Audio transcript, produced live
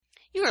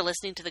You are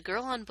listening to the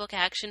Girl on Book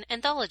Action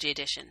Anthology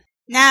Edition.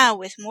 Now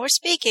with more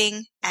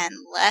speaking and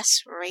less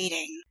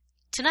reading.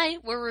 Tonight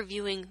we're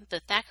reviewing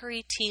the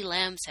Thackeray T.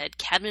 Lambshead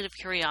Cabinet of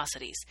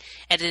Curiosities,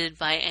 edited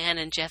by Anne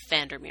and Jeff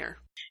Vandermeer.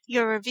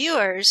 Your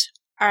reviewers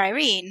are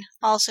Irene,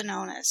 also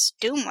known as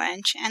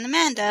Doomwench, and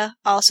Amanda,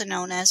 also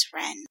known as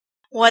Ren.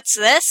 What's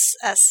this?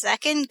 A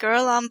second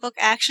Girl on Book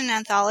Action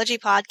Anthology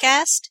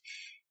podcast?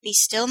 Be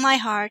still my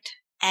heart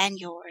and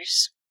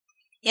yours.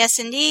 Yes,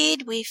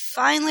 indeed, we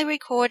finally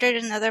recorded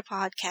another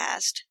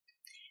podcast.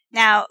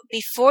 Now,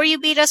 before you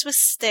beat us with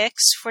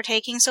sticks for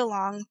taking so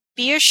long,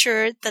 be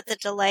assured that the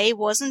delay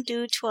wasn't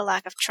due to a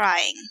lack of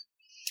trying.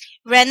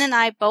 Ren and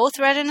I both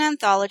read an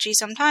anthology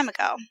some time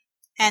ago,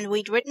 and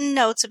we'd written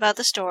notes about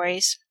the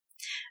stories.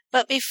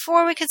 But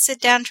before we could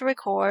sit down to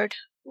record,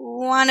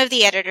 one of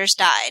the editors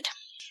died.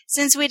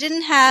 Since we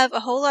didn't have a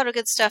whole lot of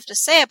good stuff to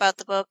say about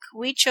the book,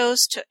 we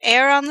chose to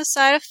err on the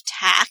side of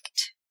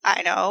tact,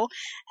 I know,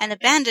 and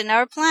abandon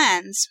our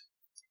plans.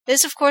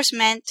 This, of course,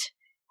 meant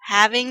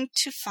having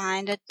to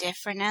find a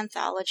different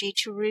anthology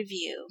to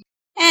review.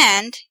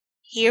 And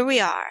here we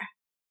are,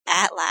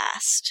 at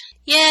last.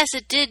 Yes,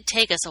 it did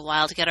take us a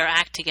while to get our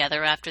act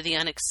together after the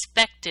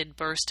unexpected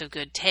burst of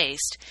good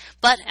taste,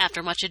 but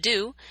after much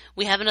ado,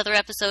 we have another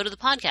episode of the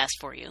podcast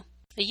for you.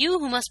 You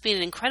who must be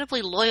an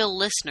incredibly loyal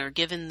listener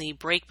given the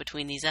break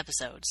between these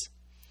episodes.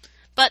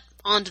 But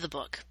on to the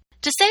book.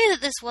 To say that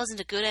this wasn't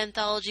a good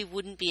anthology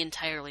wouldn't be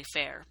entirely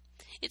fair.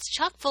 It's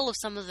chock full of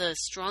some of the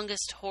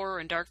strongest horror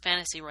and dark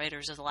fantasy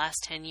writers of the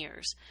last 10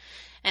 years.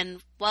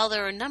 And while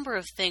there are a number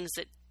of things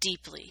that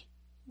deeply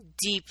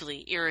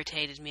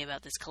irritated me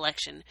about this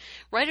collection,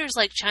 writers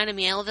like China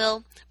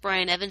Miéville,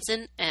 Brian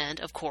Evenson,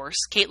 and, of course,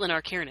 Caitlin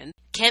R. Kiernan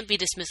can't be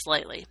dismissed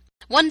lightly.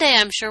 One day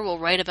I'm sure we'll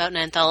write about an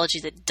anthology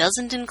that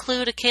doesn't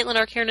include a Caitlin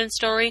R. Kiernan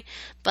story,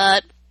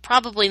 but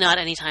probably not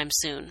anytime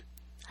soon.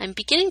 I'm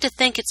beginning to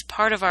think it's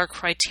part of our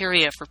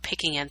criteria for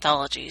picking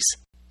anthologies.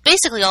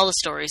 Basically all the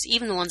stories,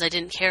 even the ones I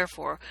didn't care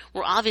for,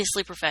 were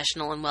obviously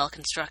professional and well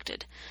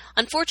constructed.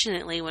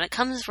 Unfortunately, when it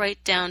comes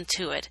right down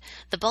to it,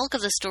 the bulk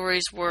of the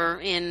stories were,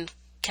 in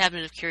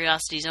Cabinet of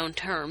Curiosity's own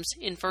terms,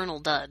 infernal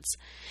duds.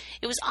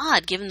 It was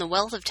odd, given the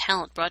wealth of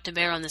talent brought to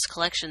bear on this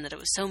collection, that it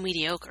was so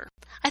mediocre.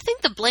 I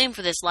think the blame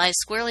for this lies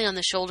squarely on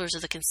the shoulders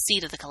of the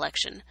conceit of the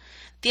collection.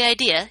 The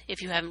idea,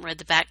 if you haven't read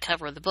the back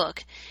cover of the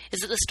book,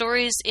 is that the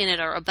stories in it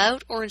are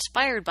about or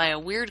inspired by a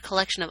weird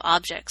collection of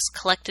objects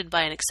collected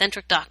by an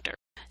eccentric doctor,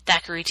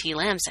 Thackeray T.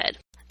 Lambshead.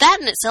 That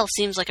in itself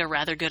seems like a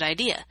rather good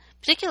idea,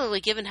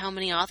 particularly given how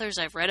many authors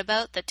I've read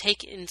about that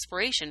take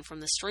inspiration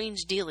from the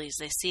strange dealies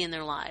they see in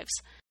their lives.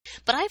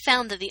 But I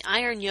found that the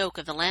iron yoke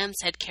of the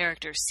Lambshead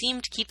characters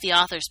seemed to keep the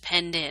authors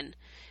penned in,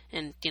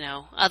 and,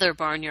 other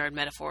barnyard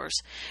metaphors,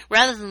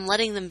 rather than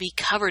letting them be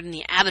covered in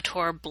the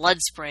abattoir blood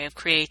spray of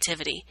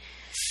creativity.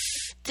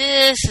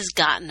 This has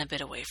gotten a bit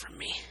away from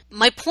me.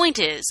 My point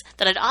is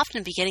that I'd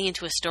often be getting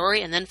into a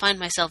story and then find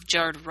myself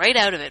jarred right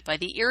out of it by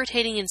the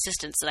irritating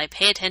insistence that I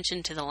pay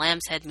attention to the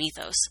Lambshead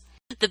mythos.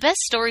 The best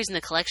stories in the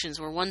collections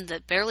were ones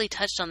that barely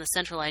touched on the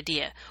central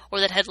idea,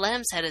 or that had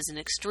Lambshead as an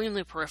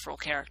extremely peripheral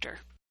character.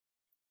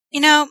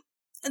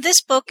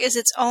 This book is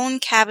its own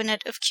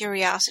cabinet of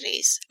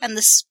curiosities, and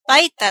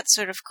despite that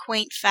sort of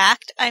quaint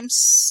fact, I'm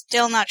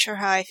still not sure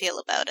how I feel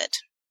about it.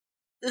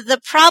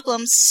 The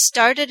problem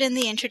started in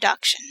the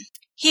introduction.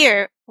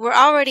 Here, we're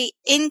already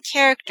in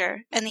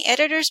character, and the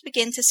editors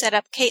begin to set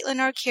up Caitlin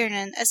R.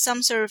 Kiernan as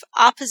some sort of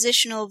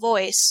oppositional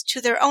voice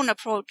to their own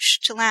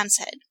approach to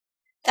Lambshead.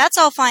 That's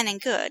all fine and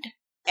good.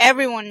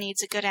 Everyone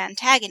needs a good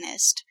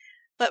antagonist.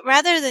 But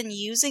rather than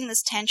using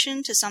this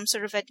tension to some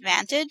sort of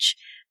advantage,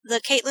 the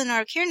Caitlin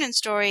R. Kiernan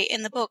story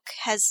in the book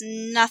has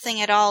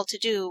nothing at all to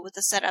do with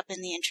the setup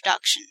in the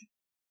introduction.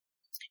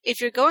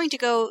 If you're going to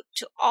go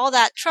to all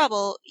that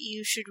trouble,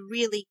 you should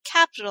really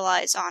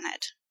capitalize on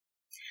it.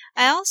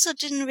 I also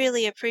didn't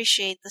really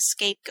appreciate the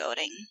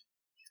scapegoating.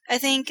 I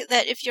think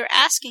that if you're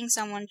asking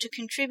someone to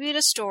contribute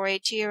a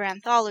story to your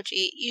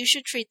anthology, you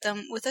should treat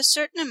them with a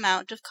certain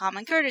amount of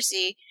common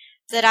courtesy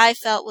that I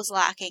felt was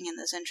lacking in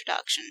this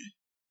introduction.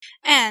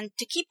 And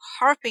to keep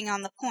harping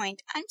on the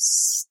point, I'm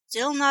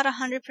still not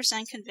 100%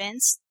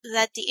 convinced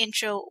that the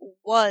intro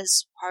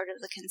was part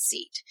of the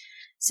conceit,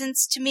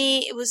 since to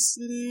me it was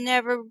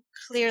never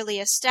clearly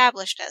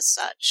established as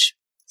such.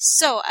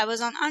 So I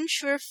was on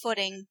unsure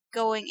footing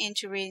going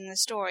into reading the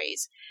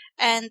stories,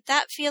 and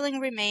that feeling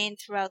remained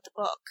throughout the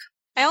book.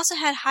 I also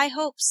had high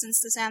hopes since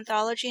this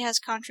anthology has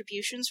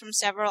contributions from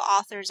several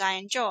authors I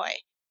enjoy,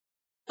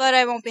 but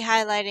I won't be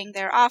highlighting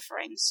their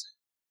offerings.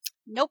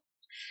 Nope.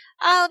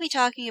 I'll be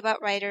talking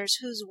about writers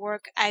whose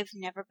work I've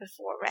never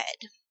before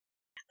read.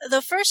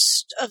 The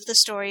first of the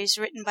stories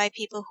written by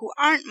people who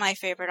aren't my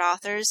favorite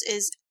authors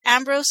is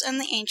Ambrose and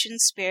the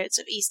Ancient Spirits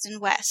of East and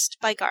West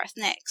by Garth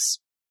Nix.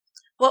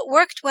 What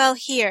worked well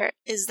here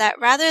is that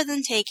rather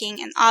than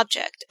taking an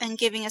object and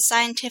giving a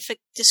scientific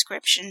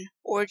description,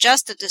 or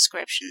just a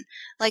description,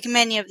 like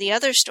many of the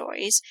other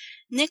stories,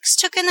 Nix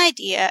took an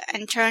idea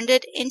and turned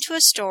it into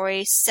a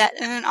story set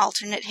in an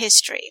alternate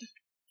history.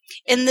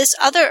 In this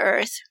other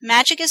Earth,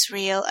 magic is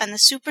real and the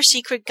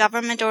super-secret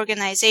government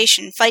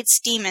organization fights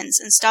demons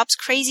and stops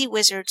crazy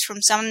wizards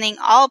from summoning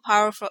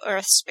all-powerful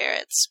Earth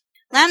spirits.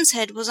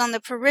 Lambshead was on the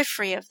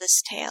periphery of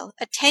this tale,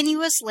 a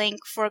tenuous link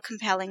for a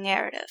compelling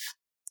narrative.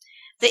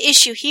 The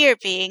issue here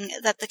being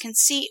that the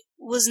conceit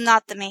was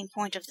not the main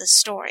point of this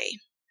story.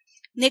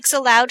 Nix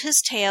allowed his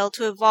tale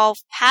to evolve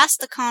past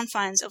the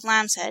confines of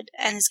Lambshead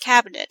and his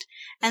cabinet,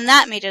 and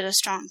that made it a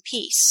strong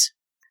piece.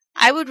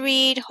 I would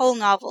read whole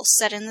novels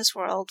set in this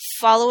world,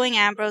 following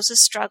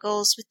Ambrose's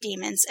struggles with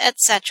demons,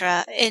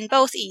 etc., in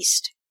both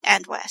East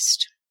and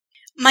West.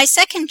 My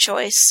second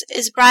choice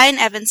is Brian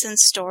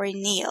Evanson's story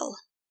Neil.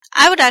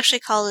 I would actually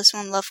call this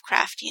one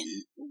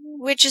Lovecraftian,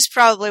 which is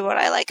probably what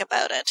I like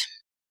about it.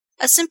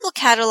 A simple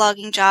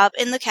cataloging job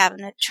in the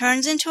cabinet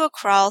turns into a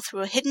crawl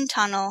through a hidden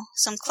tunnel,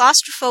 some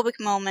claustrophobic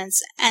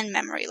moments, and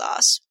memory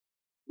loss.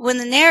 When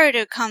the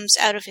narrator comes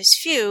out of his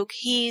fugue,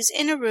 he's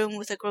in a room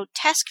with a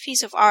grotesque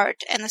piece of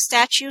art and a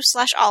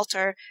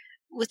statue/altar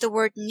with the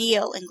word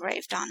Neil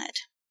engraved on it.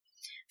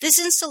 This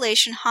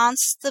installation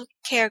haunts the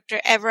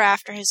character ever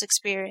after his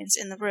experience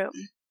in the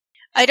room.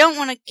 I don't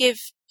want to give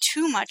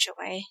too much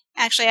away.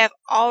 Actually, I've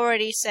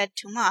already said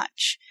too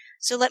much,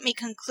 so let me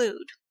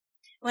conclude.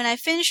 When I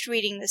finished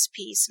reading this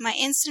piece, my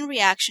instant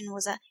reaction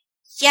was a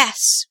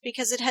yes,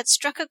 because it had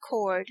struck a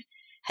chord,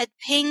 had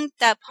pinged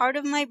that part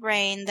of my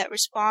brain that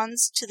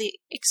responds to the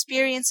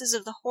experiences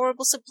of the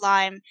horrible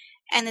sublime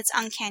and its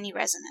uncanny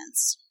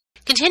resonance.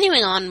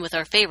 Continuing on with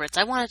our favorites,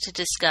 I wanted to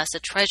discuss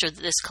a treasure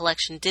that this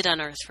collection did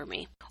unearth for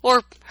me.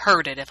 Or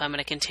heard it, if I'm going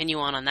to continue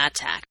on that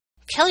tack.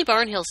 Kelly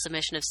Barnhill's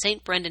submission of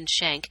St. Brendan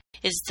Shank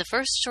is the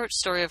first short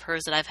story of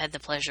hers that I've had the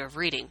pleasure of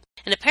reading.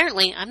 And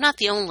apparently, I'm not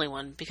the only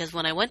one, because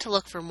when I went to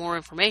look for more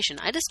information,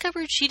 I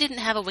discovered she didn't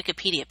have a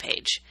Wikipedia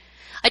page.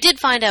 I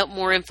did find out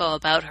more info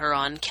about her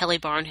on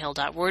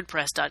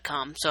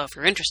kellybarnhill.wordpress.com, so if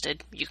you're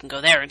interested, you can go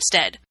there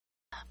instead.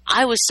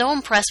 I was so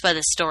impressed by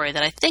this story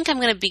that I think I'm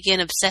going to begin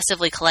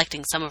obsessively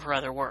collecting some of her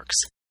other works.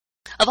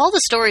 Of all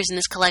the stories in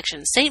this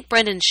collection, St.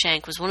 Brendan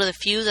Shank was one of the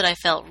few that I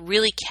felt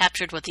really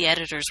captured what the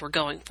editors were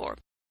going for.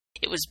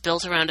 It was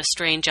built around a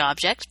strange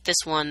object,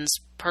 this one's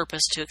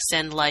purpose to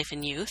extend life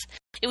and youth.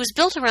 It was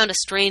built around a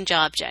strange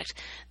object,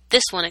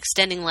 this one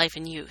extending life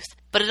and youth.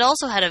 But it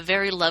also had a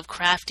very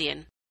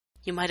Lovecraftian,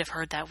 you might have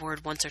heard that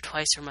word once or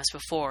twice from us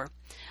before,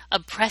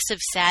 oppressive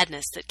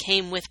sadness that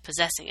came with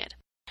possessing it.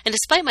 And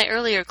despite my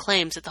earlier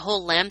claims that the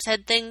whole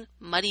Lambshead thing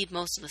muddied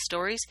most of the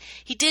stories,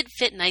 he did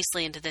fit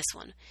nicely into this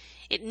one.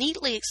 It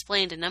neatly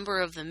explained a number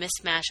of the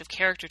mismatch of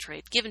character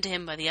traits given to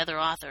him by the other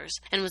authors,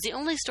 and was the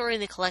only story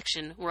in the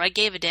collection where I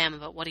gave a damn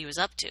about what he was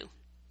up to.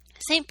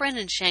 St.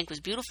 Brendan Shank was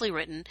beautifully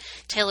written,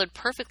 tailored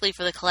perfectly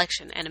for the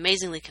collection, and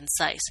amazingly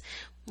concise,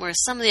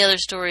 whereas some of the other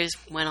stories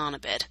went on a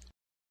bit.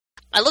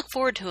 I look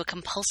forward to a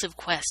compulsive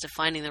quest of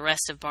finding the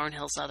rest of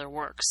Barnhill's other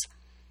works.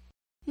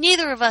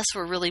 Neither of us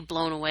were really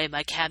blown away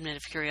by Cabinet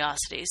of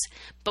Curiosities,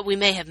 but we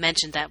may have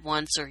mentioned that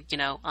once or,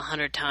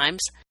 100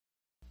 times.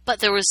 But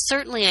there was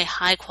certainly a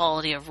high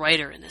quality of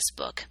writer in this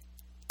book.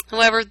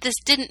 However, this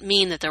didn't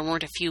mean that there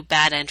weren't a few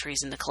bad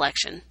entries in the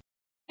collection.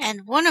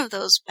 And one of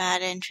those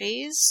bad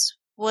entries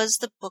was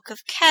the Book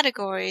of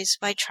Categories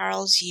by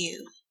Charles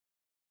Yu.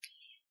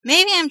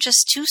 Maybe I'm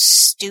just too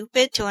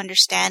stupid to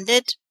understand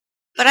it,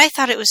 but I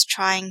thought it was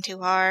trying too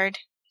hard.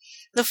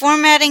 The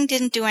formatting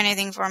didn't do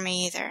anything for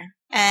me either,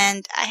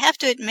 and I have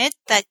to admit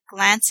that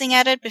glancing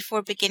at it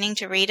before beginning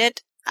to read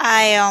it,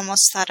 I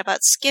almost thought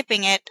about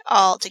skipping it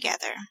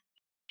altogether.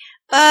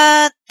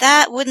 But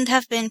that wouldn't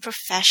have been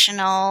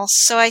professional,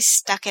 so I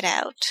stuck it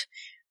out.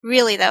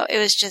 Really, though, it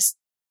was just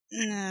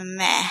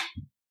meh.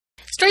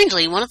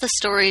 Strangely, one of the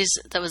stories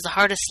that was the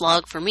hardest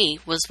slog for me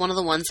was one of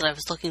the ones that I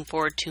was looking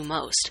forward to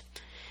most.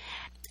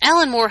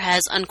 Alan Moore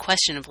has,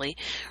 unquestionably,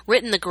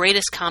 written the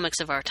greatest comics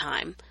of our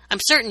time. I'm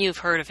certain you've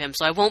heard of him,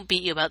 so I won't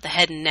beat you about the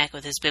head and neck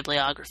with his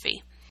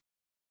bibliography.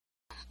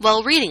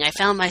 While reading, I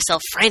found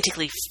myself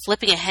frantically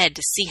flipping ahead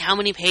to see how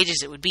many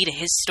pages it would be to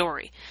his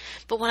story.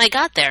 But when I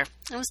got there,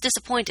 I was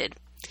disappointed.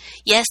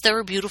 Yes, there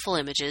were beautiful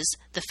images,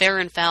 the fair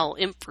and foul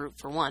imp fruit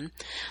for one,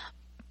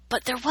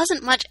 but there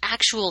wasn't much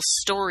actual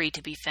story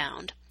to be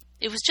found.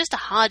 It was just a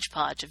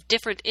hodgepodge of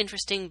different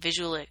interesting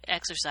visual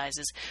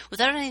exercises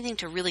without anything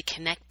to really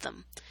connect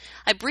them.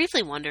 I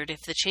briefly wondered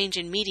if the change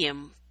in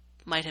medium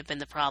might have been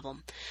the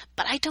problem,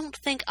 but I don't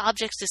think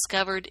objects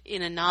discovered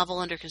in a novel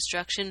under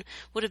construction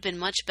would have been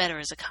much better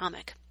as a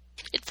comic.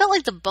 It felt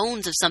like the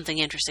bones of something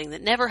interesting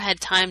that never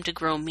had time to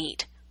grow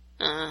meat.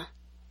 I'm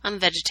a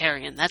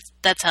vegetarian.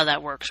 That's how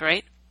that works,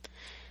 right?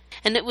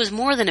 And it was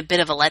more than a bit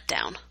of a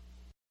letdown.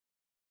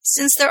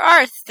 Since there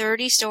are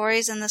 30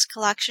 stories in this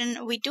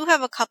collection, we do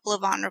have a couple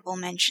of honorable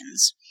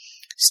mentions.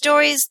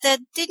 Stories that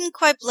didn't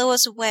quite blow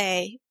us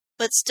away,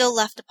 but still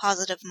left a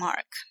positive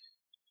mark.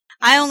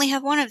 I only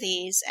have one of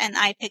these, and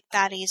I picked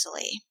that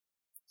easily.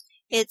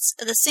 It's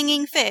The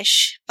Singing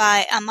Fish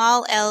by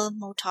Amal El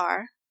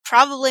Motar,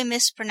 probably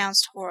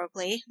mispronounced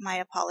horribly, my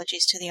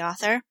apologies to the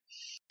author.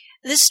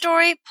 This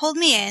story pulled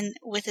me in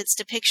with its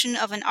depiction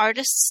of an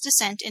artist's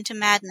descent into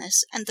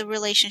madness and the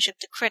relationship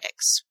to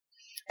critics.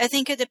 I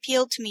think it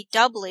appealed to me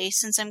doubly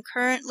since I'm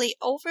currently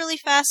overly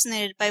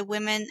fascinated by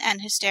women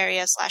and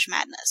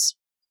hysteria/madness.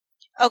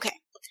 Okay,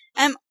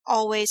 I'm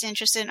always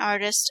interested in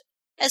artists,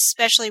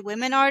 especially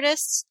women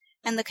artists,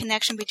 and the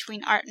connection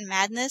between art and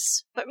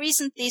madness, but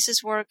recent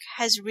thesis work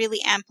has really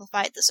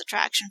amplified this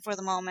attraction for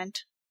the moment.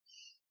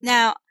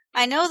 Now,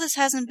 I know this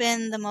hasn't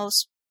been the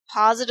most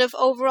positive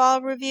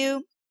overall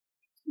review,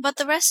 but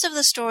the rest of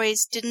the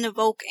stories didn't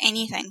evoke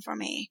anything for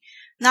me.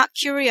 Not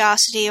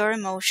curiosity or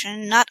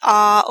emotion, not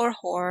awe or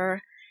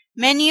horror.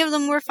 Many of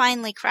them were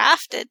finely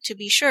crafted, to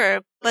be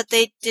sure, but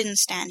they didn't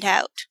stand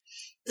out.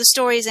 The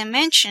stories I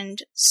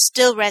mentioned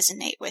still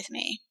resonate with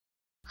me.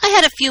 I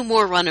had a few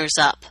more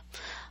runners-up.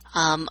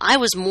 I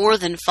was more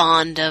than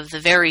fond of The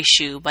Very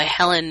Shoe by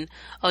Helen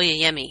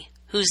Oyeyemi,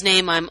 whose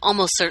name I'm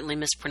almost certainly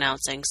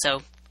mispronouncing,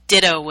 so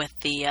ditto with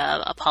the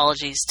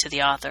apologies to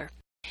the author.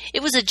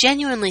 It was a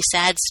genuinely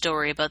sad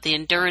story about the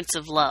endurance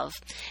of love,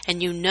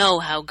 and you know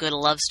how good a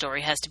love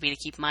story has to be to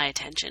keep my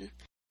attention.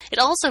 It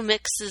also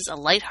mixes a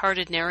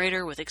light-hearted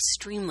narrator with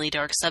extremely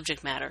dark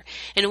subject matter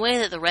in a way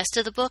that the rest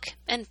of the book,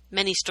 and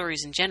many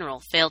stories in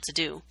general, fail to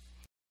do.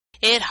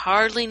 It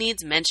hardly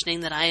needs mentioning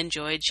that I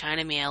enjoyed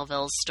China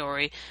Miéville's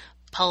story,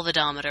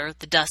 Pulvidometer,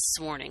 The Dust's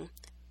Warning,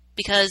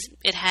 because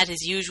it had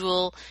his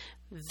usual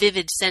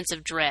vivid sense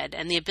of dread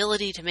and the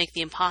ability to make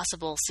the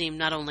impossible seem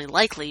not only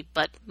likely,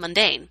 but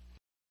mundane.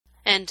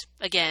 And,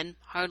 again,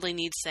 hardly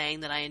needs saying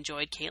that I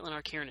enjoyed Caitlin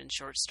R. Kiernan's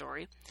short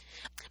story.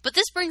 But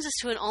this brings us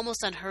to an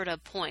almost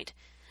unheard-of point.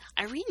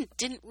 Irene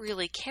didn't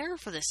really care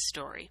for this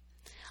story.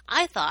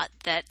 I thought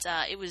that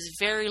it was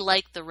very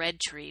like The Red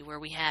Tree, where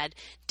we had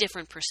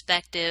different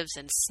perspectives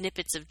and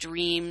snippets of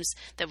dreams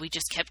that we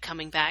just kept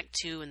coming back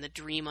to, and the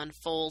dream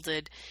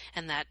unfolded,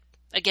 and that,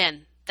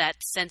 again,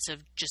 that sense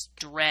of just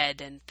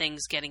dread and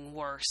things getting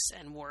worse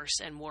and worse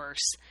and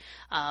worse.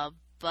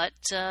 But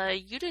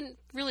you didn't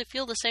really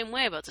feel the same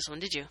way about this one,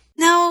 did you?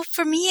 No,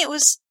 for me it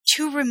was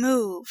too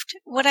removed.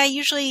 What I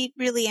usually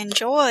really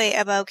enjoy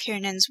about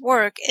Kiernan's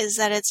work is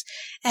that it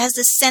has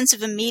this sense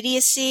of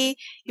immediacy.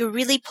 You're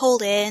really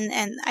pulled in,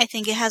 and I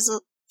think it has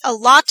a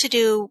lot to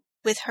do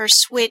with her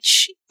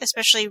switch,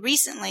 especially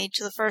recently,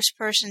 to the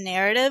first-person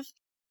narrative.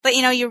 But,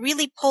 you're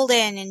really pulled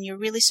in, and you're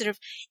really sort of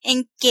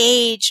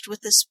engaged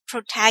with this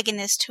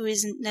protagonist who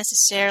isn't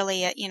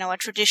necessarily a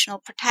traditional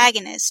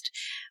protagonist.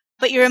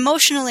 But you're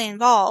emotionally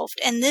involved,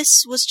 and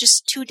this was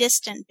just too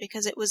distant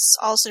because it was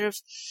all sort of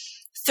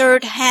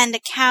third-hand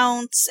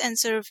accounts and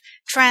sort of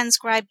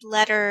transcribed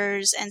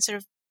letters and sort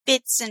of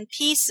bits and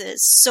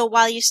pieces. So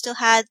while you still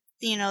had,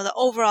 the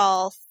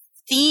overall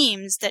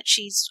themes that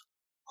she's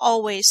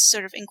always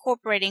sort of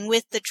incorporating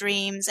with the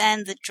dreams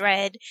and the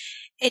dread,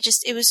 it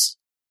was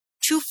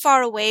too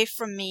far away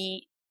from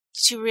me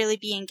to really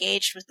be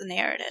engaged with the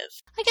narrative.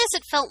 I guess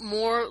it felt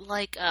more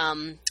like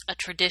a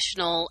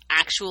traditional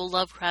actual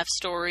Lovecraft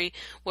story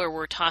where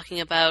we're talking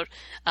about,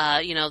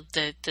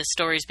 the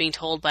stories being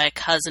told by a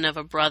cousin of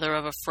a brother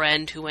of a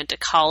friend who went to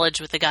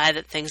college with a guy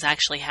that things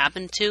actually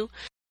happened to.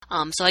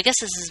 So I guess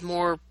this is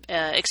more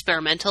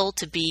experimental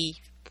to be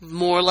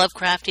more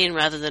Lovecraftian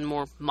rather than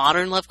more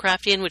modern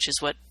Lovecraftian, which is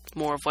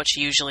more of what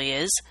she usually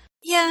is.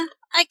 Yeah,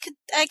 I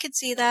could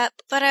see that,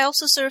 but I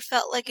also sort of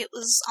felt like it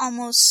was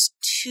almost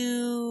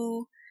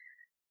too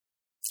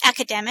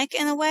academic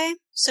in a way.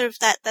 Sort of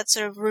that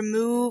sort of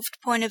removed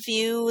point of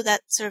view,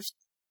 that sort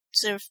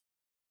of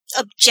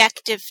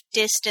objective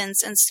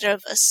distance instead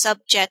of a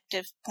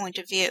subjective point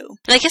of view.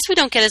 And I guess we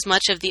don't get as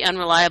much of the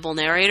unreliable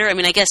narrator. I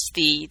mean, I guess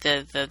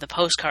the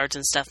postcards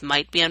and stuff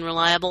might be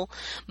unreliable,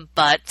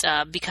 but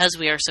because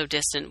we are so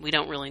distant, we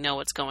don't really know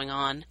what's going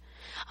on.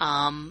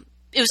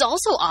 It was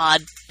also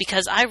odd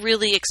because I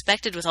really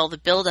expected, with all the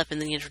build-up in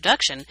the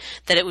introduction,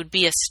 that it would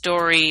be a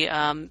story,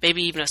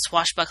 maybe even a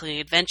swashbuckling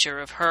adventure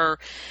of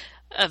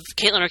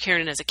Caitlin R.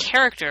 Kiernan as a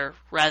character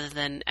rather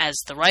than as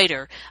the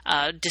writer,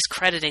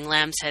 discrediting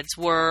Lambshead's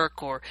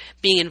work or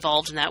being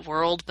involved in that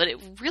world, but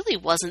it really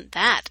wasn't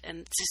that. And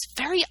it's just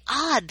very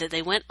odd that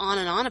they went on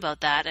and on about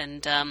that,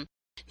 and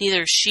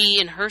neither she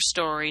in her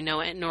story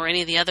nor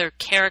any of the other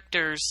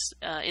characters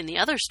in the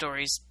other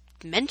stories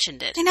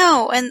mentioned it. I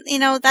know, and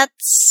that's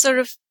sort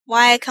of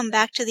why I come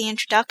back to the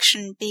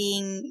introduction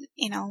being,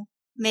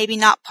 maybe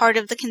not part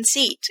of the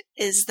conceit,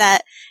 is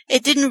that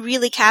it didn't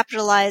really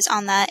capitalize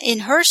on that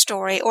in her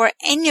story or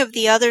any of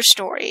the other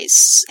stories.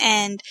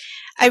 And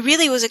I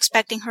really was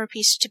expecting her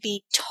piece to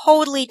be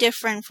totally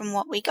different from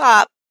what we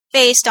got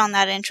based on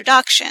that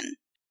introduction.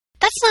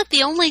 That's not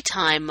the only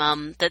time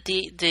that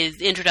the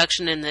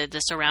introduction and the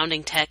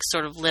surrounding text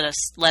sort of led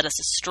us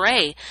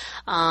astray.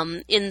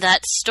 In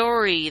that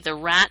story, the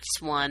rats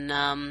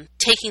one,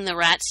 taking the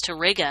rats to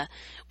Riga,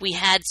 we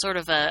had sort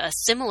of a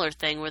similar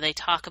thing where they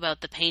talk about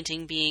the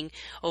painting being,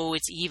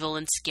 it's evil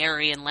and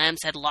scary, and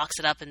Lambshead locks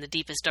it up in the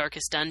deepest,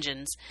 darkest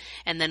dungeons.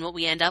 And then what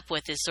we end up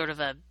with is sort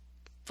of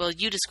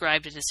you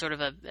described it as sort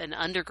of an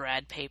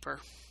undergrad paper.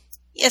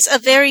 Yes, a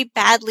very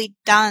badly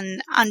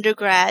done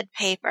undergrad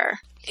paper.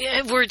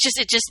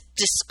 It just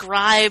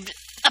described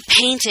a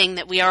painting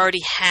that we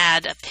already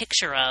had a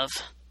picture of.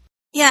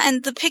 Yeah,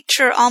 and the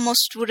picture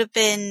almost would have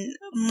been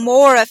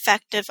more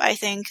effective, I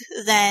think,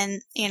 than,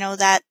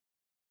 that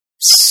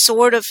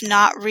sort of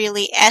not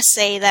really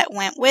essay that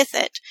went with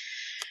it.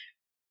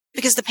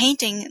 Because the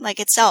painting,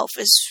 itself,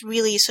 is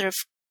really sort of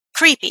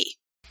creepy.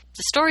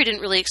 The story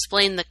didn't really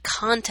explain the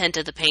content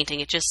of the painting,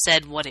 it just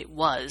said what it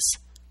was,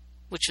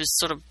 which was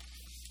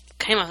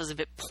came off as a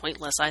bit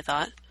pointless, I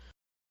thought.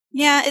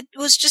 Yeah, it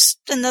was just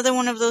another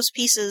one of those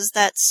pieces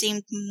that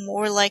seemed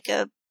more like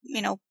a,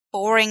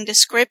 boring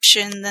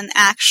description than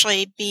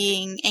actually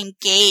being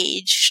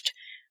engaged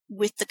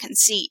with the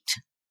conceit.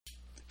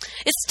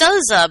 It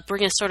does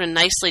bring us sort of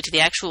nicely to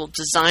the actual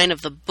design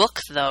of the book,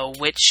 though,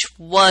 which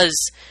was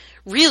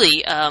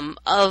really,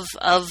 of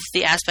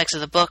the aspects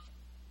of the book,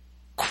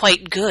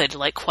 quite good,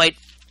 quite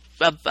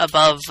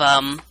above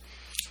sort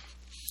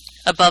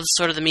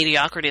of the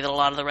mediocrity that a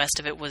lot of the rest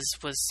of it was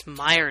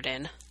mired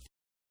in.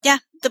 Yeah,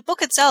 the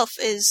book itself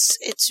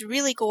it's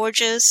really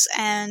gorgeous,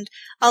 and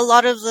a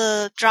lot of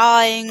the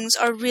drawings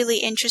are really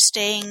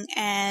interesting,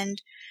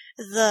 and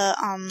the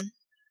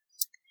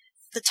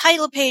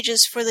title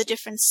pages for the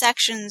different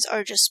sections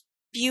are just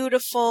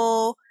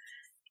beautiful.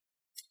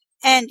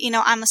 And,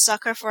 I'm a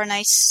sucker for a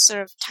nice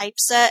sort of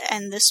typeset,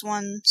 and this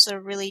one sort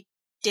of really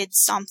did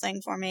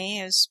something for me.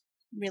 It was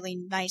really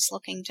nice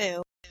looking,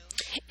 too.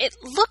 It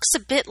looks a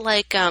bit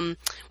like when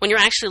you're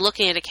actually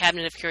looking at a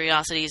Cabinet of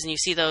Curiosities and you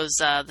see those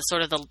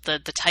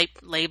the type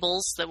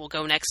labels that will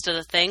go next to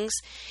the things.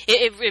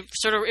 It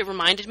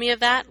reminded me of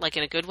that,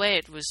 in a good way.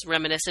 It was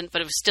reminiscent,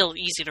 but it was still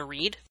easy to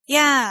read.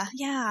 Yeah,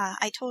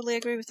 I totally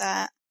agree with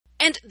that.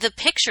 And the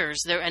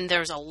pictures,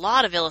 there's a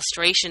lot of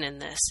illustration in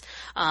this,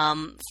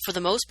 for the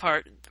most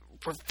part,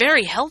 were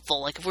very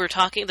helpful. If we were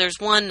talking, there's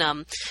one,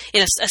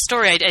 in a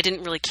story I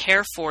didn't really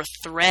care for,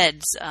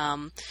 Threads,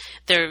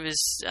 there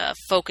was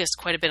focused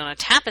quite a bit on a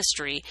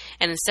tapestry,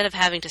 and instead of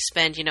having to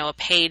spend, a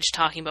page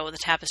talking about what the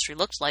tapestry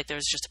looked like, there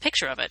was just a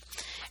picture of it.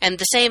 And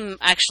the same,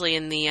 actually,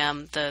 in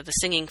the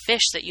singing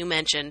fish that you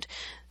mentioned,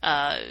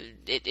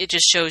 it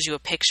just shows you a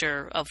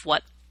picture of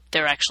what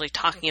they're actually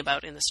talking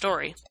about in the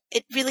story.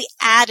 It really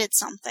added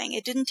something.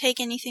 It didn't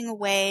take anything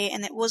away,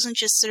 and it wasn't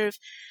just sort of,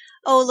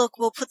 oh, look,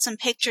 we'll put some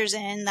pictures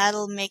in,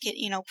 that'll make it,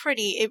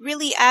 pretty. It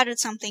really added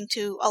something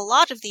to a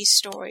lot of these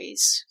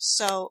stories.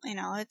 So,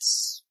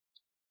 it's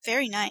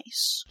very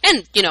nice.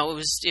 And,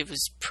 it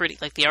was pretty.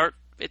 The art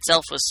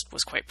itself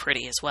was quite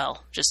pretty as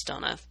well, just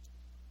on a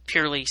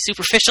purely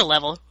superficial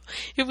level.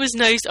 It was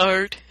nice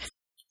art.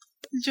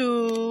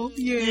 Oh,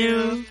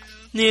 yeah.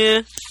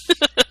 Yeah.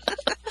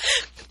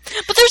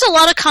 But there's a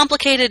lot of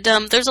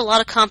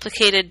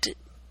complicated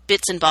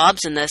bits and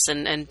bobs in this,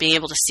 and being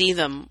able to see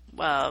them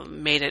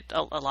made it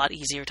a lot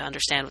easier to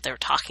understand what they were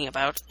talking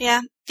about.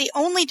 Yeah. The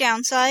only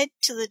downside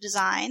to the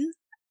design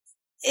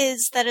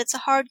is that it's a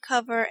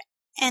hardcover,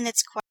 and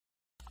it's quite...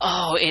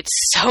 Oh, it's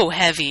so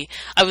heavy.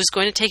 I was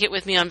going to take it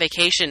with me on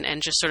vacation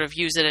and just sort of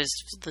use it as,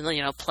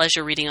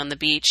 pleasure reading on the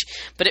beach,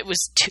 but it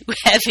was too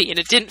heavy, and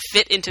it didn't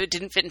fit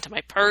into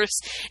my purse.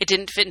 It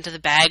didn't fit into the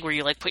bag where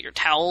you put your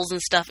towels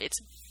and stuff. It's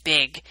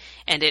big,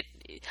 and it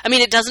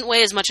doesn't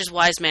weigh as much as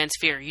Wise Man's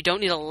Fear. You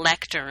don't need a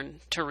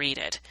lectern to read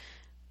it,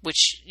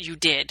 which you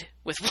did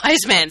with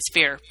Wise Man's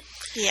Fear.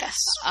 Yes.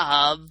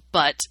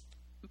 But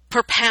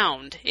per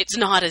pound, it's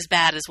not as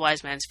bad as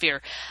Wise Man's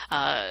Fear,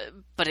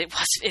 but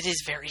it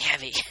is very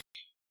heavy.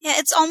 Yeah,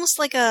 it's almost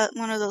like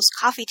one of those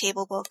coffee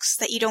table books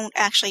that you don't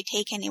actually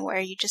take anywhere.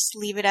 You just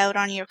leave it out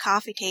on your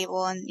coffee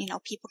table, and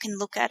people can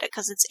look at it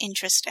because it's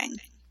interesting.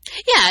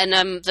 Yeah,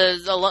 and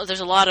there's a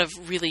lot of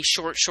really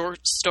short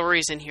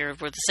stories in here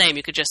where the same.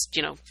 You could just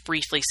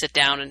briefly sit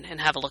down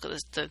and have a look at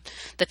the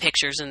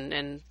pictures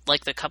and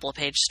the couple of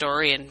page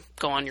story and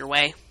go on your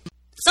way.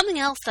 Something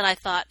else that I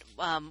thought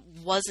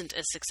wasn't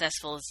as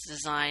successful as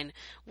design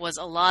was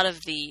a lot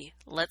of the,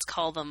 let's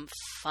call them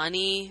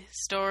funny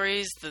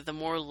stories, the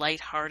more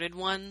lighthearted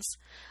ones,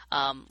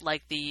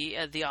 like the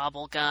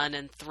Obel Gun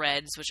and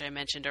Threads, which I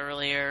mentioned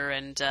earlier,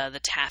 and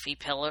the Taffy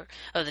Puller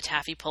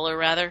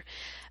rather.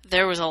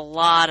 There was a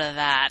lot of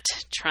that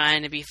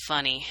trying to be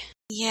funny.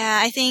 Yeah,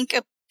 I think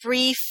a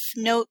brief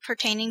note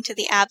pertaining to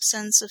the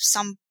absence of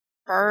some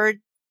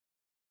bird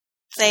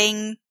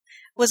thing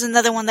was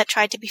another one that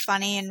tried to be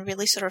funny and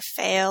really sort of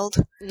failed.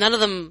 None of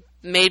them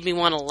made me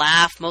want to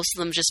laugh. Most of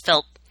them just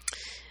felt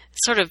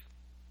sort of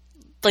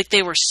like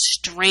they were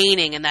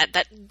straining, and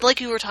that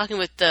like you were talking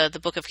with the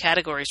Book of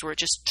Categories, where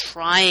it's just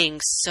trying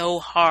so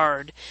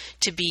hard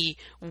to be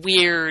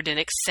weird and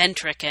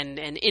eccentric and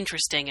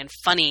interesting and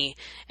funny,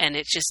 and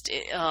it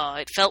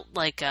felt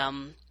like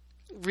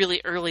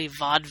really early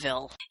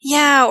vaudeville.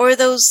 Yeah, or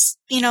those,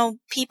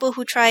 people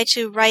who try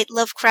to write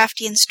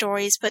Lovecraftian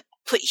stories but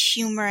put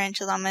humor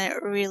into them, and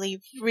it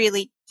really,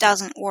 really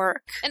doesn't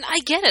work. And I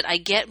get it. I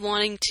get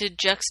wanting to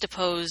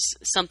juxtapose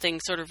something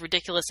sort of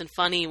ridiculous and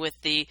funny with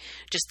the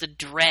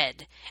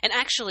dread. And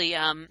actually,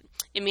 in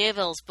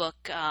Miéville's book,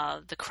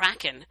 The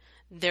Kraken,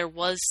 there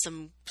was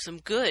some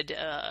good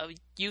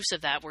use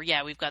of that, where,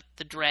 yeah, we've got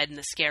the dread and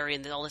the scary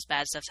and all this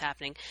bad stuff's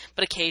happening,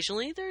 but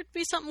occasionally there'd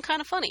be something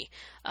kind of funny.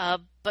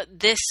 But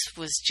this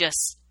was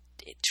just,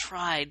 it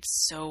tried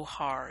so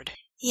hard.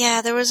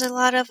 Yeah, there was a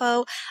lot of,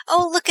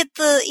 look at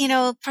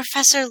the,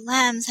 Professor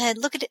Lamb's head.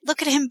 Look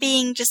at him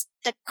being just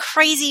a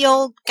crazy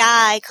old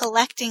guy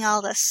collecting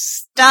all the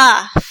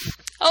stuff.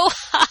 Oh,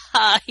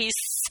 he's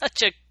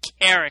such a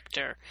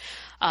character.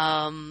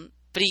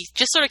 But he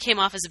just sort of came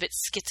off as a bit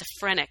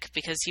schizophrenic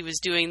because he was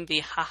doing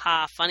the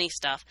funny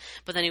stuff,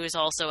 but then he was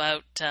also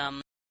out,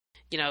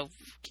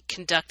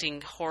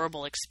 conducting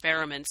horrible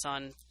experiments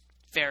on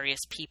various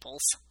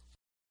peoples.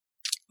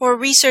 Or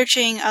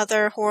researching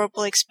other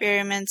horrible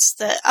experiments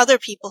that other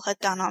people had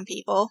done on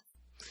people.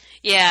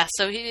 Yeah,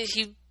 so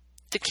he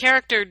the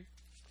character, and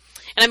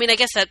I mean, I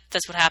guess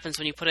that's what happens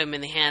when you put him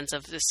in the hands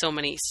of so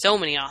many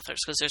authors,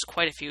 because there's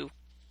quite a few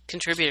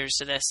contributors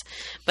to this.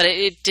 But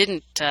it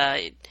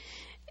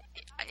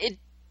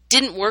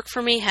didn't work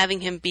for me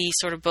having him be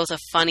sort of both a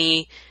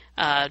funny,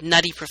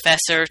 nutty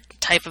professor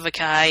type of a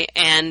guy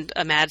and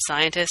a mad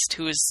scientist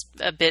who is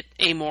a bit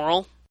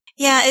amoral.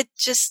 Yeah, it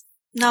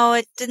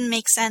didn't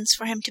make sense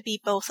for him to be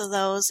both of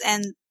those,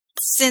 and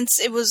since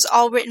it was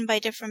all written by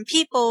different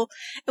people,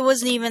 it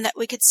wasn't even that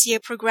we could see a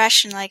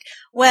progression, like,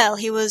 well,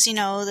 he was,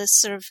 this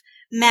sort of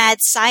mad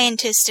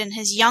scientist in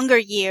his younger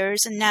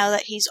years, and now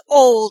that he's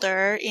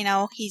older,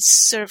 he's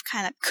sort of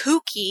kind of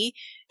kooky.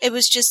 It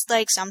was just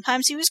like,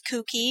 sometimes he was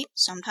kooky,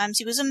 sometimes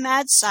he was a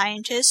mad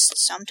scientist,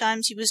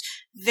 sometimes he was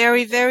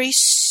very, very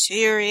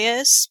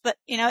serious, but,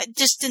 it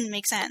just didn't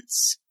make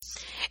sense.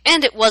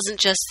 And it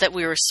wasn't just that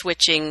we were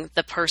switching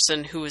the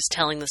person who was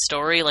telling the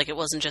story. Like, it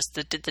wasn't just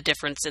the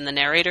difference in the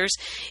narrators.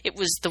 It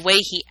was the way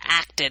he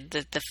acted.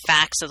 The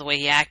facts of the way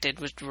he acted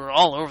were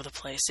all over the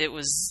place. It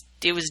was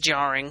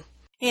jarring.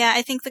 Yeah,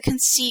 I think the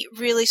conceit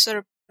really sort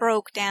of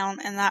broke down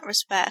in that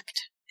respect.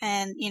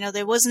 And,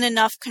 there wasn't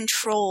enough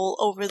control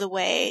over the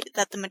way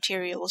that the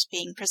material was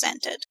being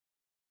presented.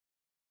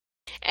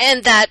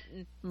 And that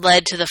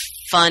led to the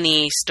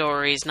funny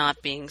stories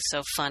not being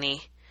so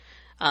funny.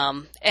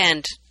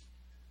 And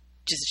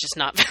just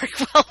not very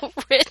well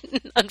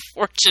written,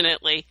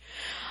 unfortunately.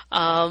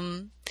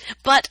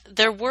 But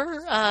there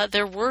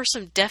were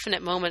some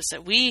definite moments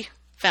that we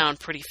found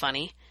pretty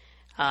funny.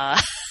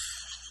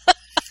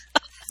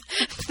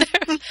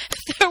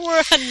 There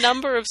were a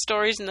number of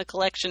stories in the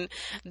collection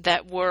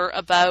that were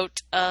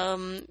about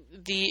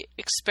the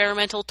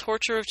experimental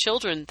torture of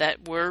children they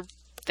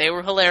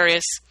were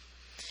hilarious.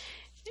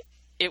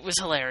 It was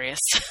hilarious.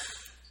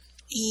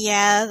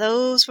 Yeah,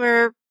 those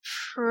were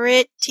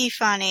pretty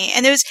funny.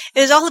 And it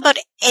was all about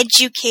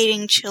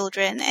educating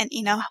children and,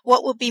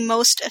 what would be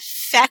most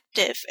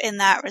effective in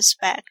that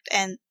respect.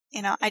 And,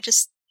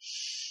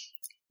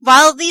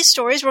 while these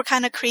stories were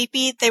kind of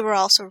creepy, they were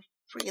also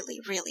really,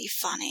 really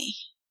funny.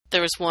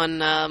 There was one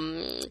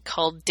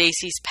called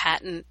Daisy's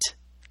Patent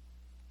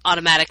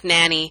Automatic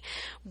Nanny,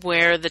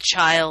 where the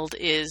child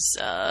is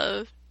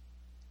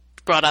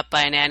brought up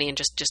by a nanny and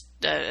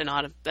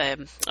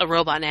a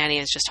robot nanny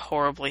is just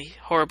horribly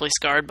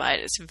scarred by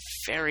it. It's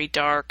very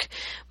dark,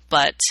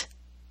 but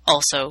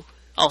also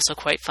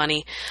quite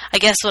funny. I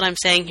guess what I'm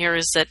saying here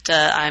is that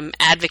I'm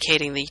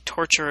advocating the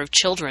torture of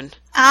children.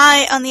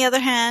 I, on the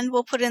other hand,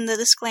 will put in the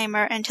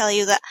disclaimer and tell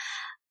you that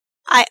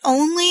I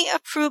only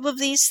approve of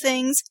these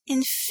things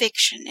in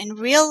fiction. In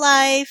real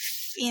life,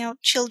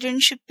 children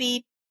should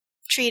be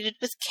treated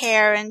with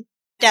care and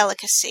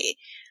delicacy.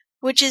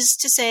 Which is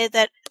to say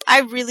that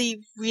I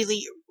really,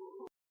 really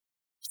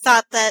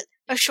thought that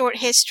A Short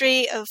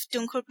History of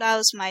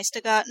Dunkelblau's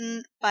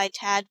Meistergarten by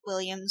Tad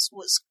Williams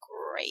was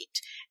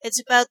great. It's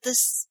about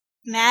this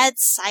mad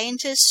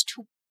scientist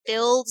who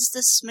builds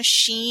this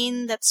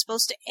machine that's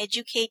supposed to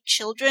educate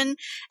children,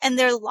 and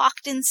they're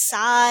locked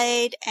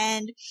inside,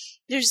 and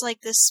there's like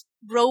this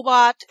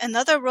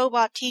another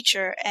robot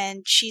teacher,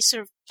 and she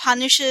sort of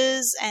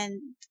punishes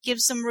and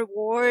gives them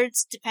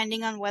rewards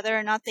depending on whether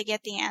or not they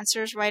get the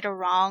answers right or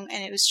wrong,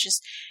 and it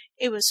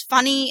was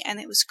funny, and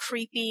it was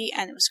creepy,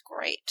 and it was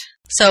great.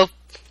 So,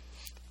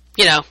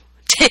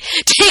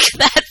 take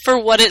that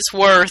for what it's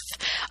worth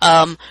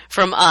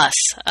from us,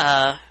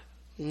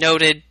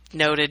 noted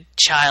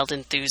child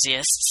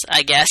enthusiasts,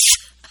 I guess.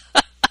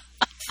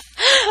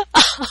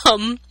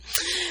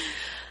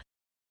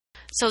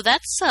 So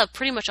that's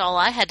pretty much all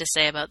I had to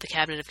say about the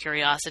Cabinet of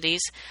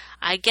Curiosities.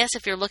 I guess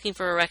if you're looking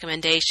for a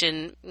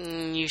recommendation,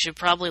 you should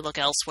probably look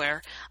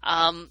elsewhere.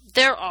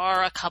 There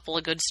are a couple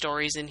of good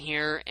stories in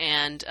here,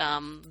 and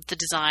the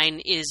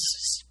design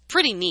is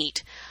pretty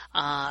neat.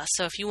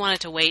 So if you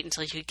wanted to wait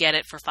until you could get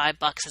it for $5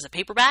 as a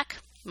paperback,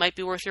 it might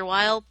be worth your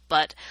while,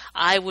 but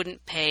I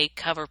wouldn't pay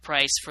cover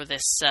price for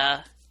this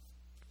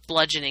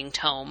bludgeoning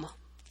tome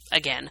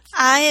again.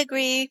 I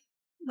agree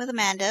with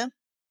Amanda.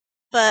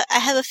 But I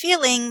have a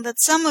feeling that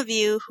some of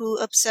you who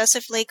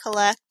obsessively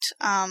collect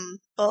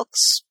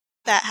books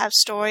that have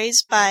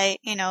stories by,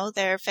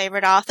 their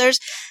favorite authors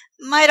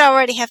might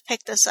already have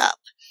picked this up.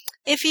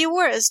 If you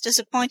were as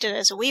disappointed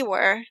as we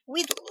were,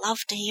 we'd love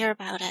to hear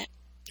about it.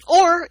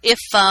 Or if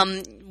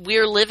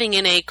we're living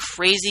in a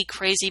crazy,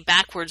 crazy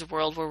backwards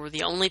world where we're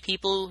the only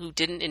people who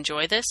didn't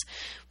enjoy this,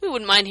 we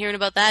wouldn't mind hearing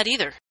about that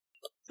either.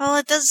 Well,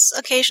 it does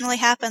occasionally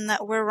happen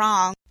that we're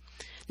wrong.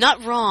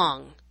 Not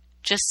wrong,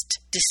 just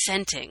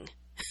dissenting.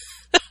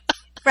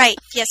 Right,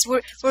 yes,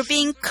 we're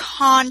being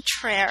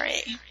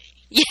contrary.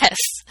 Yes.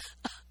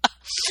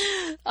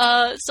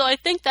 So I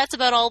think that's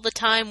about all the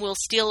time we'll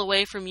steal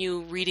away from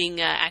you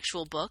reading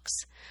actual books.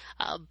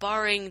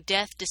 Barring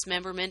death,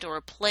 dismemberment, or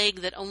a plague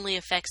that only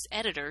affects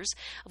editors,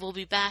 we'll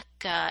be back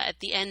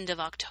at the end of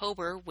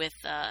October with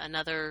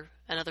another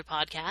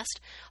podcast.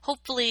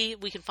 Hopefully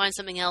we can find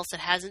something else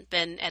that hasn't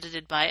been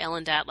edited by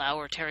Ellen Datlow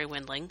or Terry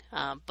Windling,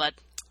 but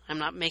I'm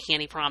not making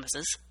any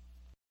promises.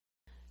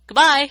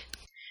 Goodbye!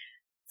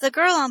 The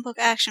Girl on Book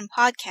Action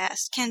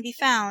podcast can be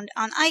found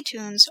on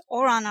iTunes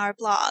or on our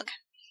blog.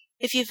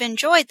 If you've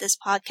enjoyed this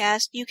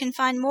podcast, you can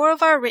find more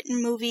of our written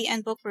movie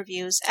and book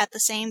reviews at the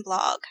same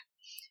blog,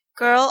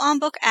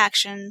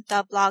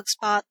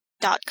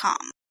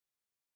 girlonbookaction.blogspot.com.